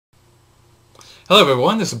Hello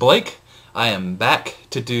everyone, this is Blake. I am back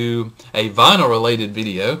to do a vinyl related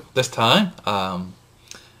video this time.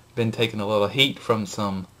 Been taking a little heat from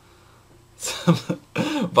some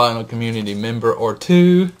vinyl community member or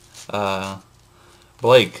two.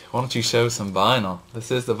 Blake, why don't you show some vinyl?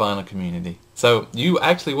 This is the vinyl community. So you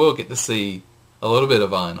actually will get to see a little bit of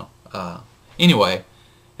vinyl. Anyway,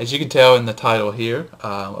 as you can tell in the title here,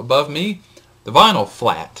 above me, the vinyl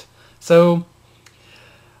flat. So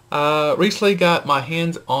recently got my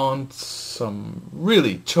hands on some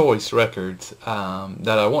really choice records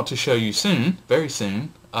that I want to show you soon, very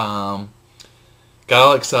soon. Got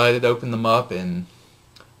all excited, opened them up, and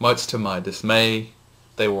much to my dismay,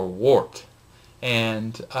 they were warped.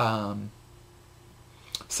 And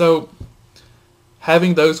so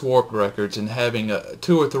having those warped records and having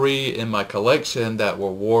two or three in my collection that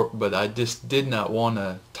were warped, but I just did not want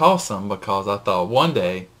to toss them because I thought one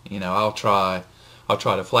day, I'll try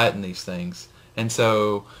to flatten these things. And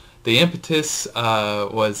so the impetus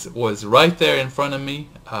was right there in front of me.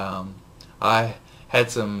 I had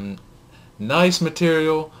some nice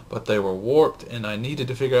material, but they were warped, and I needed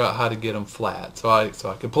to figure out how to get them flat so I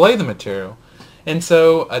could play the material. And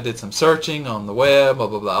so I did some searching on the web, blah,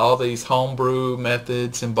 blah, blah. All these homebrew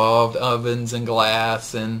methods involved ovens and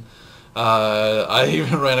glass, and I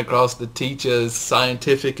even ran across the Teacher's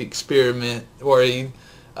scientific experiment where he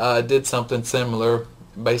did something similar,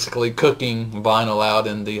 basically cooking vinyl out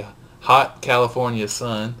in the hot California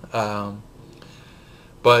sun.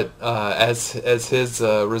 But as his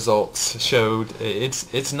results showed,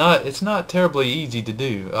 it's not terribly easy to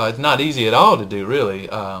do. It's not easy at all to do, really.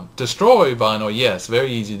 Destroy vinyl, yes,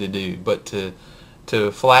 very easy to do. But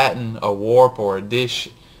to flatten a warp or a dish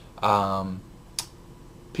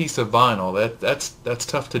piece of vinyl, that's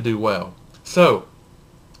tough to do well. So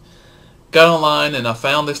got online and I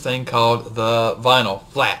found this thing called the Vinyl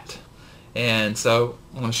Flat, and so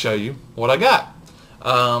I'm going to show you what I got.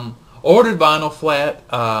 Ordered vinyl flat,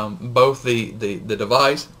 both the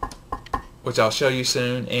device, which I'll show you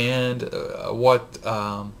soon, and what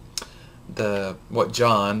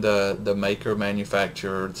John, the maker,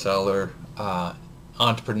 manufacturer, seller,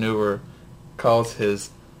 entrepreneur, calls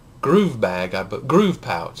his groove bag, groove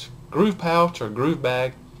pouch or groove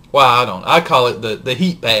bag. Well, I call it the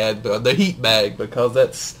heat bag, because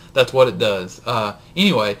that's what it does.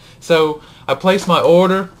 Anyway, so I placed my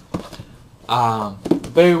order.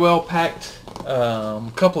 Very well packed.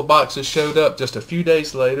 A couple of boxes showed up just a few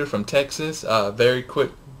days later from Texas. Very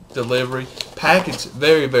quick delivery. Packaged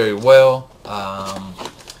very, very well.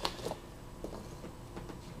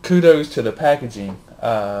 Kudos to the packaging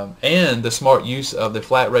and the smart use of the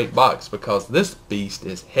flat rate box, because this beast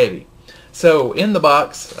is heavy. So in the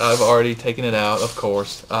box, I've already taken it out, of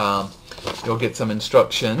course. You'll get some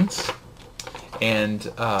instructions, and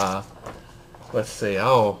let's see.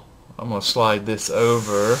 I'm going to slide this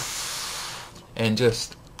over and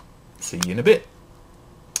just see you in a bit.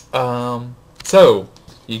 So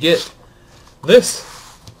you get this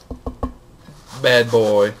bad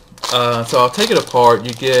boy. So I'll take it apart.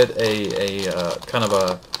 You get a kind of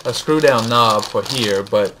a screw down knob for here,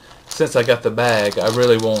 but since I got the bag, I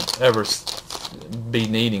really won't ever be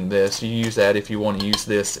needing this. You use that if you want to use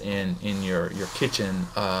this in your kitchen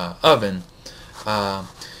oven.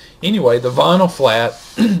 Anyway, the vinyl flat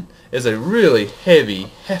is a really hefty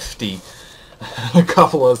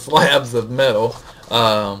couple of slabs of metal.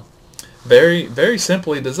 Very, very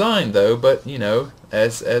simply designed, though, but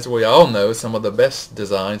as we all know, some of the best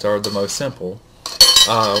designs are the most simple.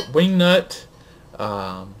 Wing nut,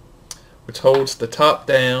 which holds the top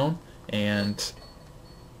down, and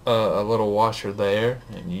a little washer there,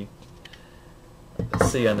 and you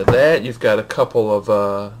see under that you've got a couple of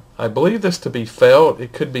I believe this to be felt.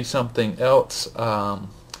 It could be something else.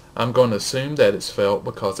 I'm going to assume that it's felt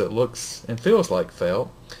because it looks and feels like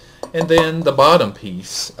felt. And then the bottom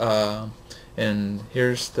piece, and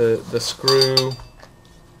here's the screw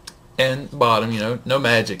and bottom. No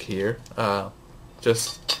magic here,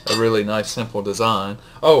 just a really nice simple design.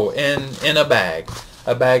 Oh, and a bag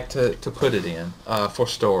to put it in for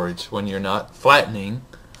storage when you're not flattening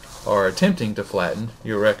or attempting to flatten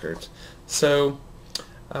your records. So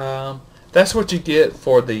that's what you get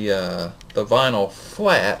for the vinyl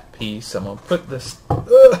flat piece. I'm gonna put this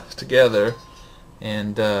together,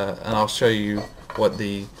 and I'll show you what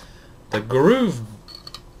the groove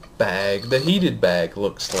bag, the heated bag,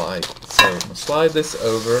 looks like. So I'm gonna slide this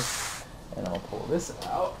over, and I'll pull this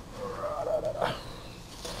out.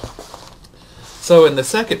 So in the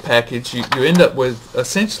second package, you end up with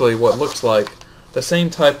essentially what looks like the same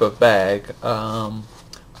type of bag,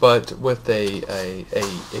 but with a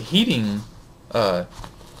heating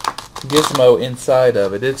gizmo inside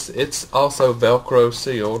of it. It's also Velcro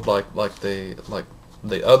sealed like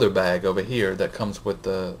the other bag over here that comes with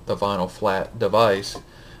the vinyl flat device.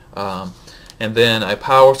 And then a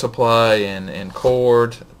power supply and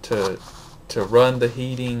cord to run the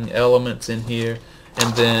heating elements in here,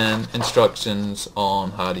 and then instructions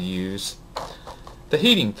on how to use the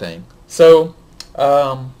heating thing. So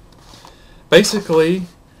basically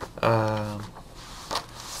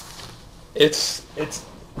it's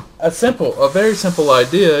a very simple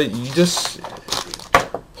idea. You just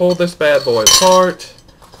pull this bad boy apart,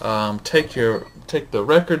 take the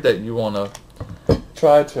record that you want to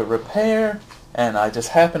try to repair, and I just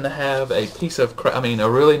happen to have a piece of a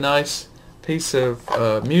really nice piece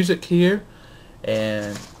of music here,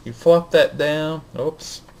 and you flop that down.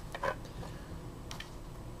 Oops.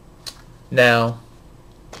 Now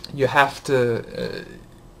you have to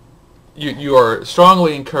you are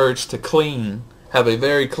strongly encouraged to have a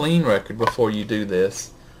very clean record before you do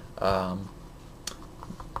this,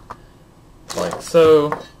 like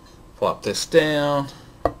so. Flop this down,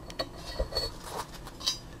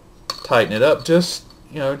 tighten it up just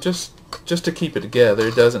to keep it together.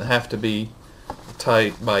 It doesn't have to be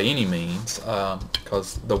tight by any means,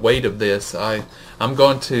 because the weight of this, I'm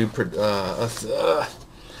going to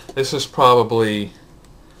this is probably,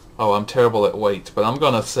 oh, I'm terrible at weights, but I'm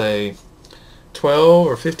gonna say 12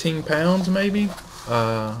 or 15 pounds maybe.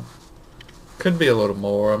 Could be a little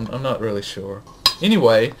more, I'm not really sure.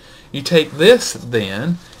 Anyway, you take this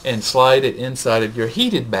then and slide it inside of your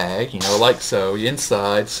heated bag, like so,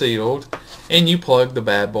 inside, sealed, and you plug the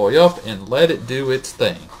bad boy up and let it do its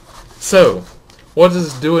thing. So, what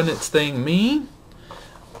does doing its thing mean?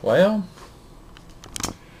 Well,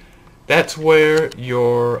 that's where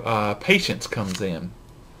your patience comes in.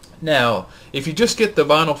 Now, if you just get the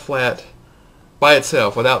vinyl flat by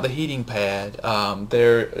itself without the heating pad,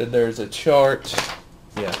 there's a chart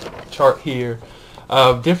here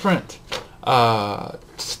of different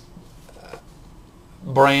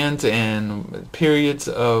brands and periods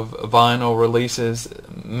of vinyl releases,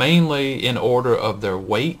 mainly in order of their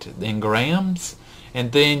weight in grams,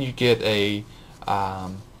 and then you get a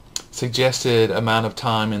suggested amount of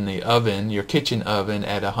time in the oven, your kitchen oven,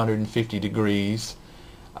 at 150 degrees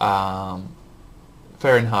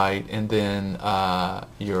Fahrenheit, and then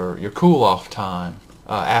your cool off time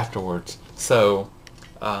afterwards. So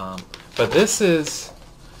but this is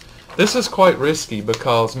quite risky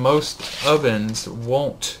because most ovens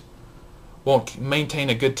won't maintain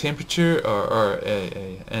a good temperature, or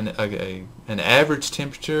an average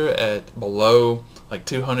temperature at below like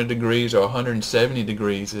 200 degrees or 170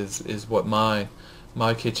 degrees is what my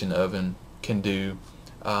kitchen oven can do.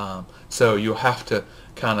 So you'll have to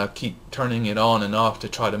kind of keep turning it on and off to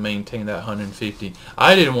try to maintain that 150.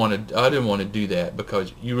 I didn't want to do that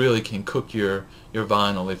because you really can cook your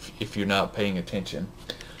vinyl if you're not paying attention.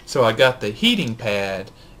 So I got the heating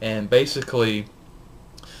pad, and basically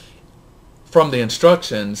from the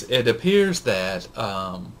instructions it appears that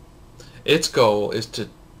its goal is to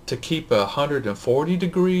keep a 140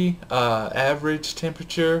 degree average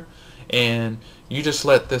temperature, and you just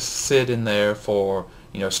let this sit in there for,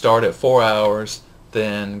 start at 4 hours,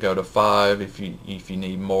 then go to 5 if you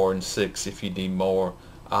need more, and 6 if you need more.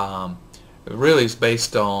 Really it's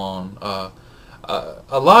based on a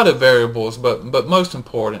lot of variables, but most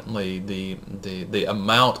importantly the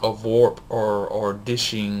amount of warp or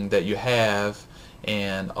dishing that you have,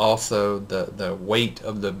 and also the weight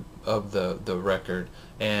of the record.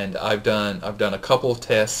 And I've done a couple of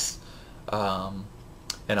tests,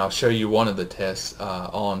 and I'll show you one of the tests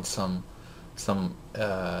on some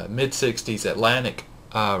mid-60s Atlantic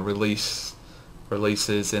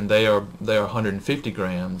releases, and they are 150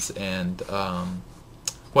 grams. And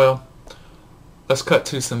well, let's cut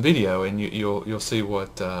to some video, and you'll see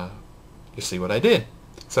what I did.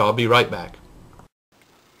 So I'll be right back.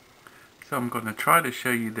 So I'm going to try to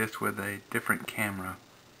show you this with a different camera.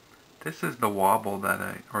 This is the wobble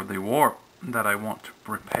or the warp that I want to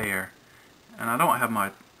repair, and I don't have my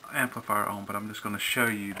amplifier on, but I'm just going to show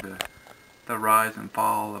you the rise and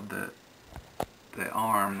fall of the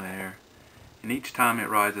arm there, and each time it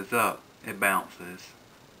rises up it bounces.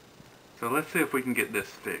 So let's see if we can get this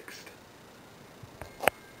fixed.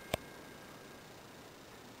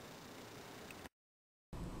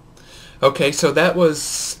 Okay, so that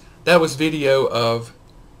was video of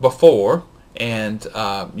before, and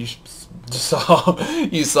you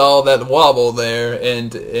saw that wobble there,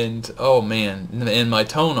 and oh man, in my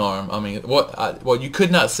tone arm. I mean, what you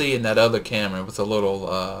could not see in that other camera was a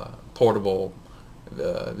little portable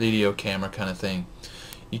video camera kind of thing.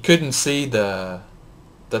 You couldn't see the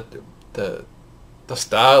the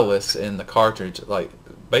stylus in the cartridge like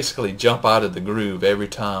basically jump out of the groove every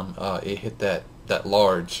time it hit that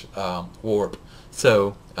large warp.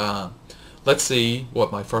 So let's see what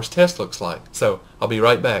my first test looks like. So I'll be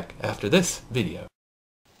right back after this video.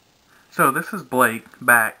 So this is Blake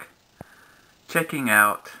back checking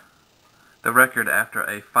out the record after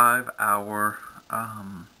a 5-hour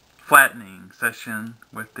flattening session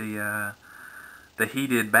with the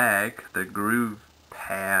heated bag, the groove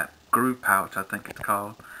pouch, I think it's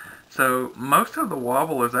called. So most of the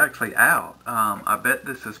wobble is actually out. I bet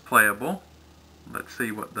this is playable. Let's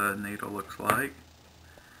see what the needle looks like.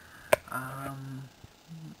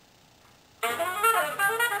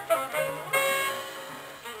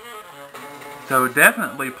 So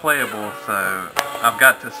definitely playable. So I've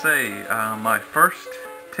got to say, my first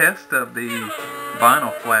test of the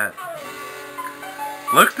vinyl flat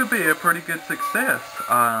looks to be a pretty good success.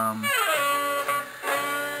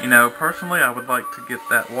 You know, personally, I would like to get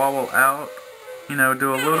that wobble out, you know,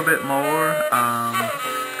 do a little bit more.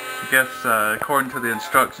 I guess according to the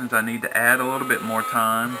instructions, I need to add a little bit more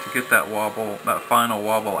time to get that wobble, that final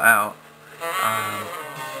wobble out.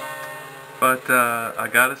 But I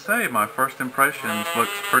gotta say, my first impressions looks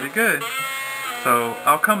pretty good. So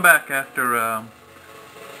I'll come back after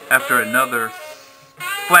another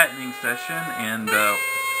flattening session, and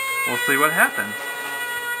we'll see what happens.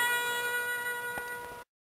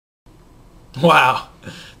 Wow,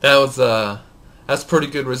 that's a pretty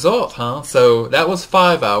good result, huh? So that was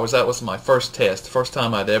 5 hours. That was my first test, first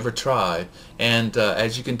time I'd ever tried. And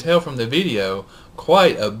as you can tell from the video,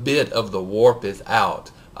 quite a bit of the warp is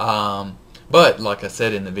out. But like I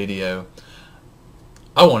said in the video,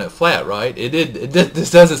 I want it flat, right?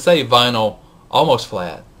 This doesn't say vinyl almost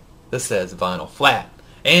flat. This says vinyl flat.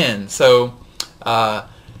 And so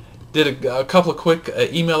did a couple of quick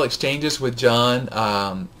email exchanges with John.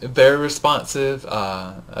 Very responsive.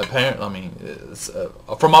 Apparently, I mean,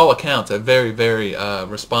 from all accounts, a very, very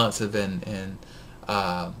responsive and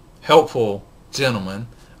helpful gentleman.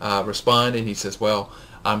 Responded. He says, "Well,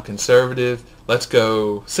 I'm conservative. Let's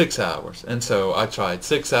go 6 hours." And so I tried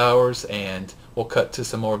 6 hours, and we'll cut to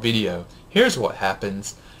some more video. Here's what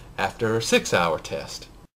happens after a 6-hour test.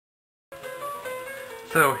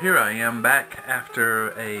 So here I am back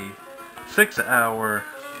after a 6-hour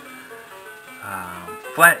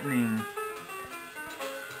flattening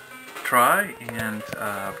try, and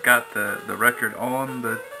I've got the record on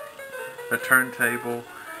the turntable,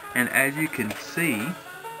 and as you can see,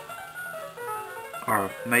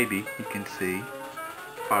 or maybe you can see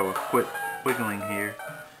if I will quit wiggling here,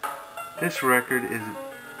 this record is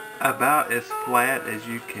about as flat as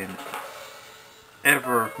you can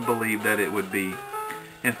ever believe that it would be.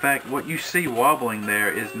 In fact, what you see wobbling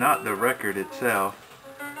there is not the record itself.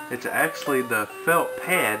 It's actually the felt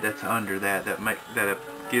pad that's under that it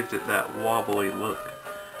gives it that wobbly look.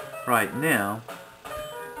 Right now,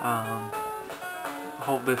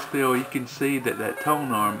 hold this still. You can see that that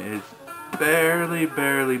tone arm is barely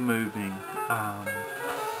moving.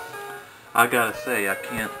 I gotta say, I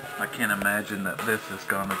can't imagine that this is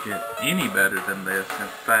gonna get any better than this. In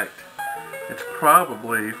fact, it's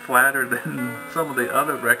probably flatter than some of the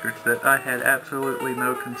other records that I had absolutely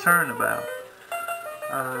no concern about.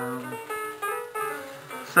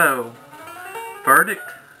 So, verdict,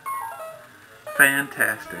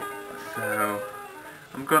 fantastic. So,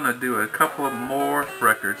 I'm going to do a couple of more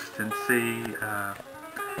records and see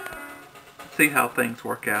how things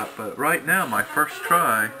work out. But right now, my first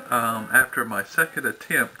try, after my second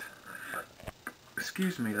attempt, a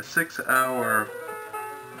 6-hour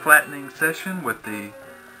flattening session with the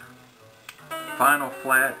vinyl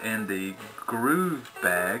flat and the groove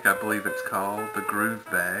bag, I believe it's called, the groove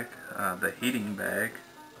bag, the heating bag,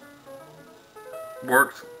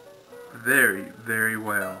 works very, very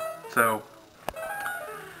well. So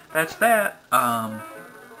that's that.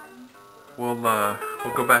 We'll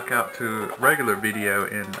go back out to regular video,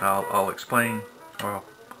 and I'll explain, or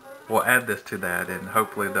we'll add this to that, and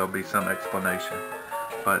hopefully there'll be some explanation.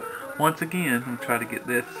 But once again, I'm going to try to get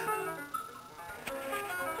this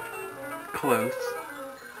close.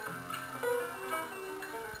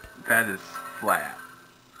 That is flat.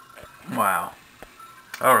 Wow.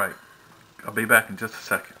 Alright. I'll be back in just a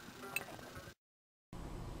second.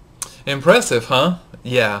 Impressive, huh?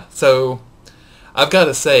 Yeah. So, I've got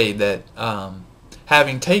to say that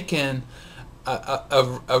having taken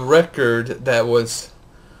a record that was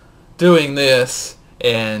doing this,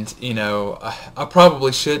 and you know, I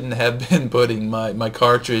probably shouldn't have been putting my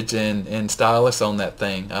cartridge and stylus on that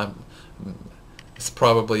thing. It's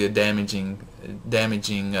probably a damaging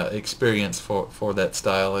experience for that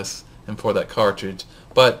stylus and for that cartridge.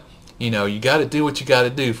 But You got to do what you got to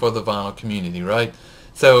do for the vinyl community, right?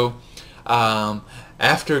 So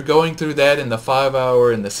after going through that in the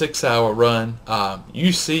 5-hour and the 6-hour run,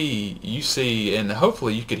 you see, and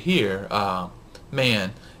hopefully you could hear,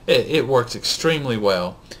 man, it works extremely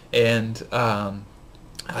well. And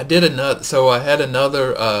I did another, so I had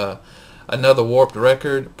another warped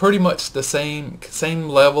record, pretty much the same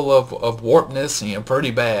level of warpedness,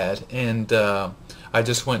 pretty bad. And I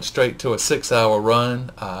just went straight to a 6-hour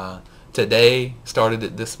run today. Started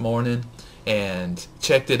it this morning and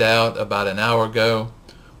checked it out about an hour ago.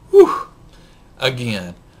 Whew!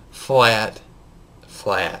 Again, flat.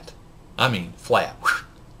 I mean, flat.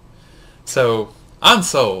 So I'm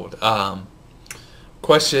sold.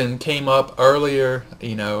 Question came up earlier,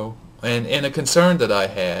 and a concern that I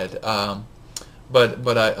had,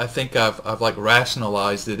 but I think I've like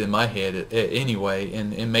rationalized it in my head anyway,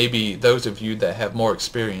 and maybe those of you that have more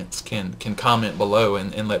experience can comment below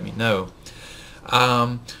and let me know.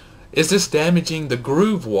 Is this damaging the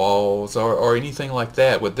groove walls or anything like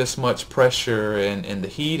that with this much pressure and the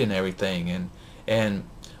heat and everything? And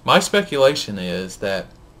my speculation is that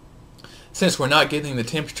since we're not getting the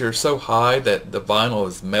temperature so high that the vinyl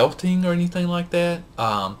is melting or anything like that,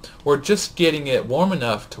 we're just getting it warm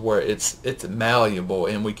enough to where it's malleable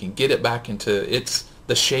and we can get it back into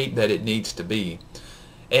the shape that it needs to be.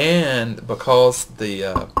 And because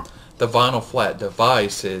the vinyl flat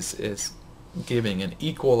device is giving an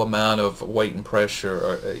equal amount of weight and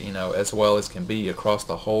pressure, as well as can be across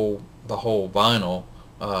the whole vinyl,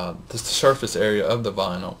 the surface area of the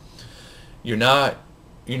vinyl, you're not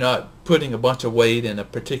putting a bunch of weight in a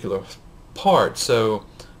particular part, so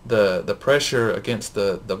the pressure against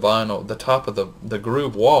the vinyl, the top of the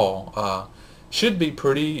groove wall, should be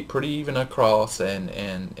pretty even across, and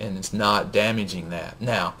it's not damaging that.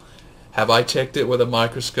 Now, have I checked it with a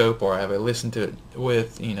microscope, or have I listened to it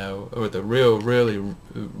with with a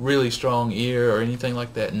really strong ear or anything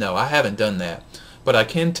like that? No, I haven't done that. But I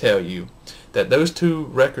can tell you that those two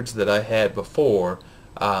records that I had before,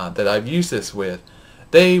 that I've used this with,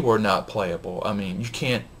 they were not playable. I mean, you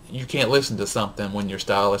can't listen to something when your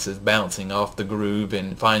stylus is bouncing off the groove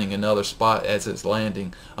and finding another spot as it's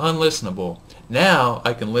landing. Unlistenable. Now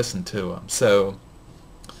I can listen to them. So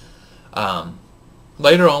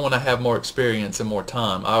later on, when I have more experience and more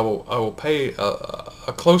time, I will pay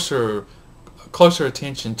a closer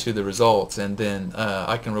attention to the results, and then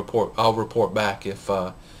I'll report back if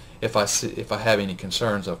I have any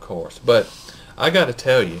concerns, of course. But I got to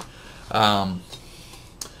tell you,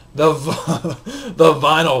 the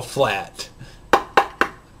vinyl flat,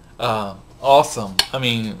 awesome. I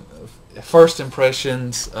mean, first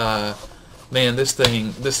impressions, man, this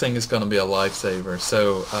thing is going to be a lifesaver.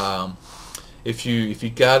 So if you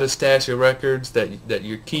got a stash of records that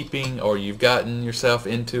you're keeping, or you've gotten yourself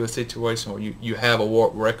into a situation where you have a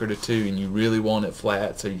warped record or two and you really want it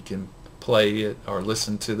flat so you can play it or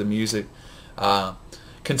listen to the music,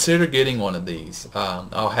 consider getting one of these.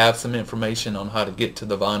 I'll have some information on how to get to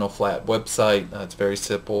the Vinyl Flat website. It's very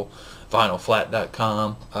simple,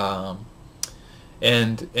 vinylflat.com.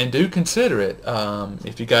 And do consider it.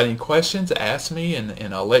 If you got any questions, ask me,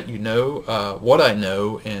 and I'll let you know what I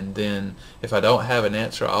know, and then if I don't have an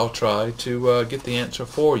answer, I'll try to get the answer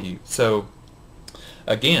for you. So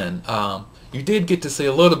again, you did get to see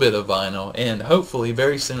a little bit of vinyl, and hopefully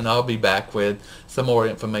very soon I'll be back with some more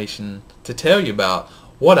information to tell you about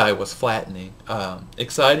what I was flattening.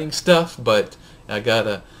 Exciting stuff, but I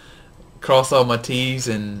gotta cross all my T's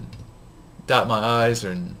and dot my I's,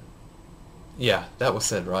 and yeah, that was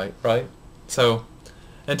said right? So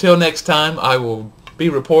until next time, I will be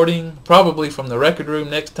reporting probably from the record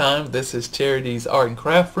room next time. This is Charity's Art and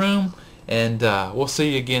Craft Room, and we'll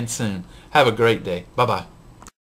see you again soon. Have a great day. Bye-bye.